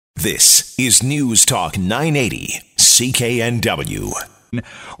This is News Talk 980 CKNW.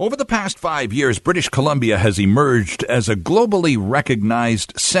 Over the past 5 years, British Columbia has emerged as a globally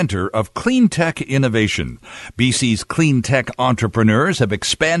recognized center of cleantech innovation. BC's cleantech entrepreneurs have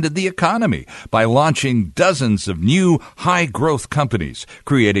expanded the economy by launching dozens of new high-growth companies,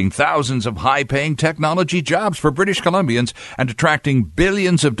 creating thousands of high-paying technology jobs for British Columbians and attracting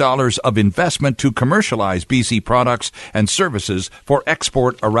billions of dollars of investment to commercialize BC products and services for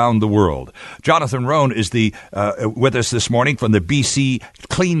export around the world. Jonathan Rhone is with us this morning from the BC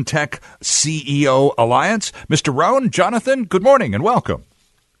Cleantech CEO Alliance. Mr. Rhone, Jonathan, good morning and welcome.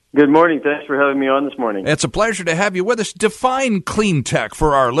 Good morning. Thanks for having me on this morning. It's a pleasure to have you with us. Define Cleantech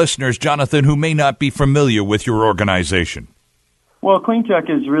for our listeners, Jonathan, who may not be familiar with your organization. Well, Cleantech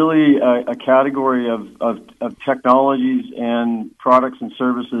is really a category of technologies and products and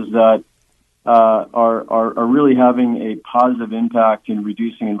services that are really having a positive impact in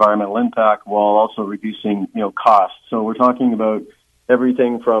reducing environmental impact while also reducing costs. So we're talking about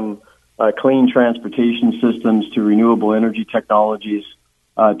everything from clean transportation systems to renewable energy technologies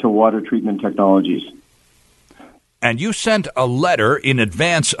to water treatment technologies. And you sent a letter in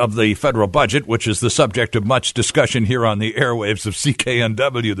advance of the federal budget, which is the subject of much discussion here on the airwaves of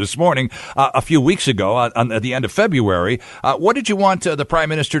CKNW this morning, a few weeks ago at the end of February. What did you want the Prime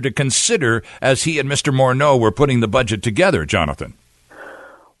Minister to consider as he and Mr. Morneau were putting the budget together, Jonathan?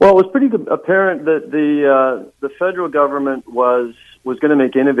 Well, it was pretty apparent that the federal government was going to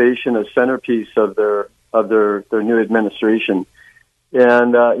make innovation a centerpiece of their new administration,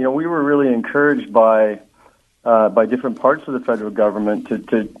 and we were really encouraged by different parts of the federal government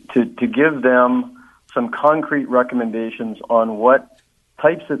to give them some concrete recommendations on what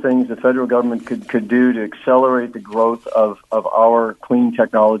types of things the federal government could do to accelerate the growth of our clean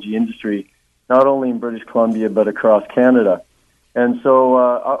technology industry, not only in British Columbia but across Canada. And so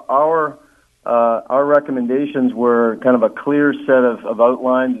our recommendations were kind of a clear set of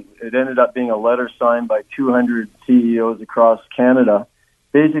outlines. It ended up being a letter signed by 200 CEOs across Canada,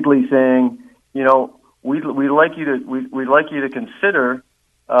 basically saying, we'd like you to consider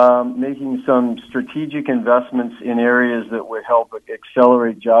making some strategic investments in areas that would help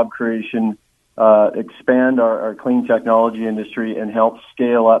accelerate job creation, expand our clean technology industry, and help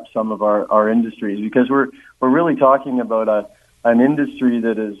scale up some of our industries, because we're really talking about an industry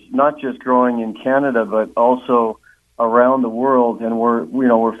that is not just growing in Canada but also around the world, and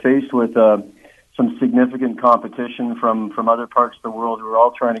we're faced with some significant competition from other parts of the world who are all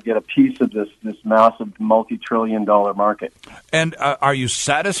trying to get a piece of this massive multi-trillion-dollar market. And are you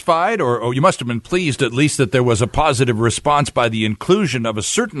satisfied, or you must have been pleased at least that there was a positive response by the inclusion of a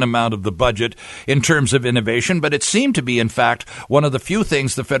certain amount of the budget in terms of innovation? But it seemed to be, in fact, one of the few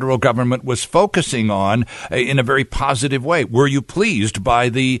things the federal government was focusing on in a very positive way. Were you pleased by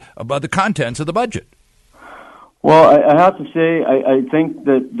the contents of the budget? Well, I have to say, I think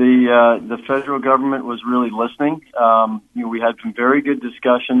that the federal government was really listening. We had some very good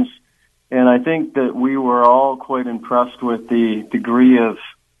discussions, and I think that we were all quite impressed with the degree of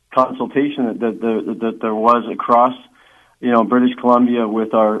consultation that there was across, British Columbia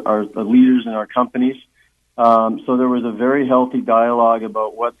with our leaders and our companies. So there was a very healthy dialogue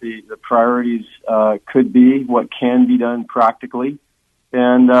about what the priorities could be, what can be done practically.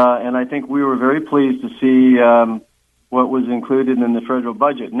 And I think we were very pleased to see what was included in the federal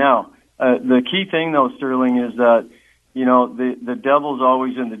budget. Now, the key thing, though, Sterling, is that the devil's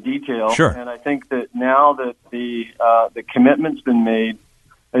always in the detail. Sure. And I think that now that the commitment's been made,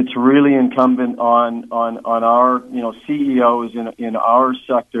 it's really incumbent on our CEOs in our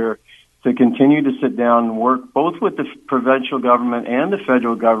sector to continue to sit down and work both with the provincial government and the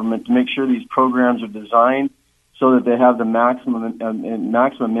federal government to make sure these programs are designed so that they have the maximum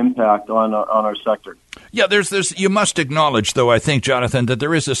impact on our sector. Yeah, there's. You must acknowledge, though, I think, Jonathan, that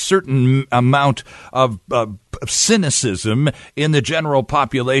there is a certain amount of cynicism in the general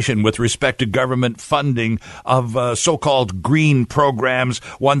population with respect to government funding of so-called green programs.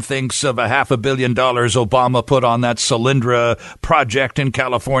 One thinks of $500 million Obama put on that Solyndra project in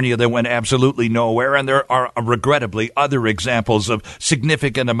California that went absolutely nowhere, and there are regrettably other examples of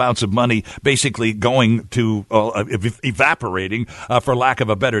significant amounts of money basically going to evaporating, for lack of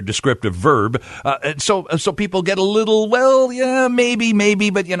a better descriptive verb. And so people get a little, well, yeah, maybe,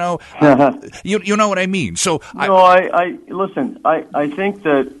 but you know what I mean. So I listen. I think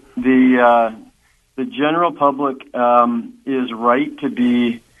that the general public is right to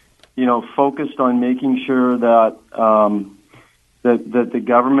be, focused on making sure that that the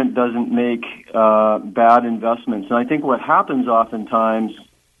government doesn't make bad investments. And I think what happens oftentimes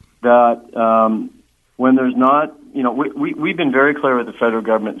that when there's not, we've been very clear with the federal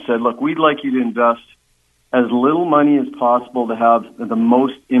government and said, look, we'd like you to invest as little money as possible to have the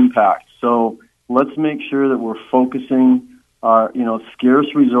most impact. So let's make sure that we're focusing our, scarce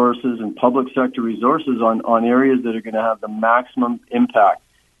resources and public sector resources on areas that are going to have the maximum impact.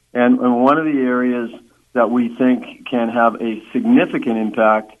 And one of the areas that we think can have a significant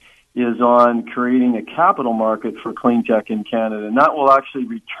impact is on creating a capital market for Cleantech in Canada, and that will actually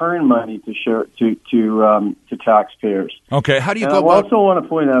return money to taxpayers. Okay, how do you and go I about? Also want to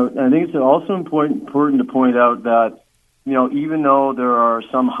point out, I think it's also important to point out that even though there are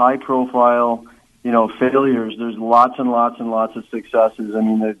some high-profile failures, there's lots and lots and lots of successes. I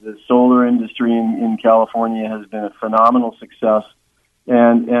mean, the solar industry in California has been a phenomenal success,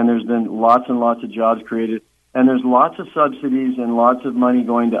 and there's been lots and lots of jobs created. And there's lots of subsidies and lots of money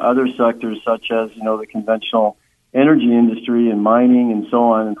going to other sectors, such as, the conventional energy industry and mining and so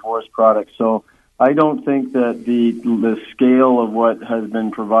on, and forest products. So I don't think that the scale of what has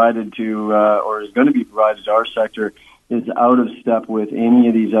been provided to, or is going to be provided to our sector is out of step with any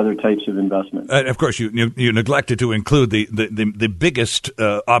of these other types of investments. Of course, you neglected to include the biggest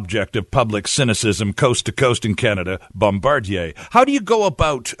object of public cynicism coast to coast in Canada, Bombardier. How do you go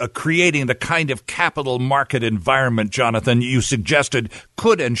about creating the kind of capital market environment, Jonathan, you suggested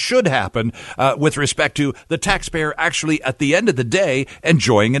could and should happen with respect to the taxpayer actually, at the end of the day,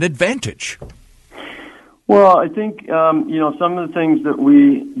 enjoying an advantage? Well, I think some of the things that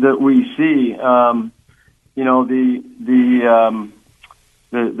we see.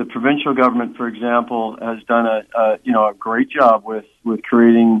 The provincial government, for example, has done a great job with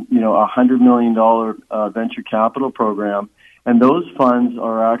creating $100 million venture capital program, and those funds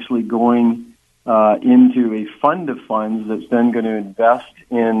are actually going into a fund of funds that's then going to invest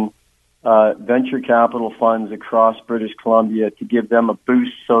in venture capital funds across British Columbia to give them a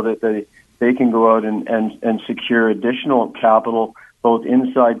boost so that they can go out and secure additional capital both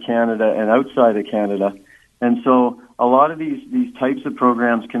inside Canada and outside of Canada. And so a lot of these types of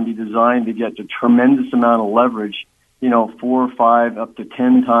programs can be designed to get a tremendous amount of leverage, 4 or 5, up to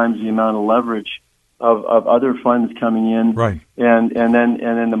 10 times the amount of leverage of other funds coming in, right? And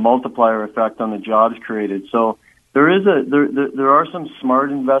then the multiplier effect on the jobs created. So there are some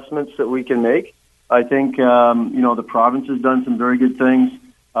smart investments that we can make. I think the province has done some very good things.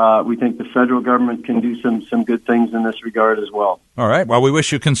 We think the federal government can do some good things in this regard as well. All right. Well, we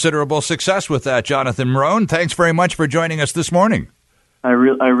wish you considerable success with that, Jonathan Rhone. Thanks very much for joining us this morning. I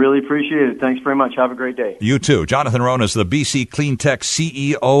really appreciate it. Thanks very much. Have a great day. You too. Jonathan Rhone is the BC Cleantech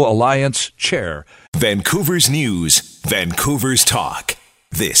CEO Alliance Chair. Vancouver's News, Vancouver's Talk.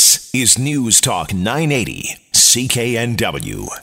 This is News Talk 980, CKNW.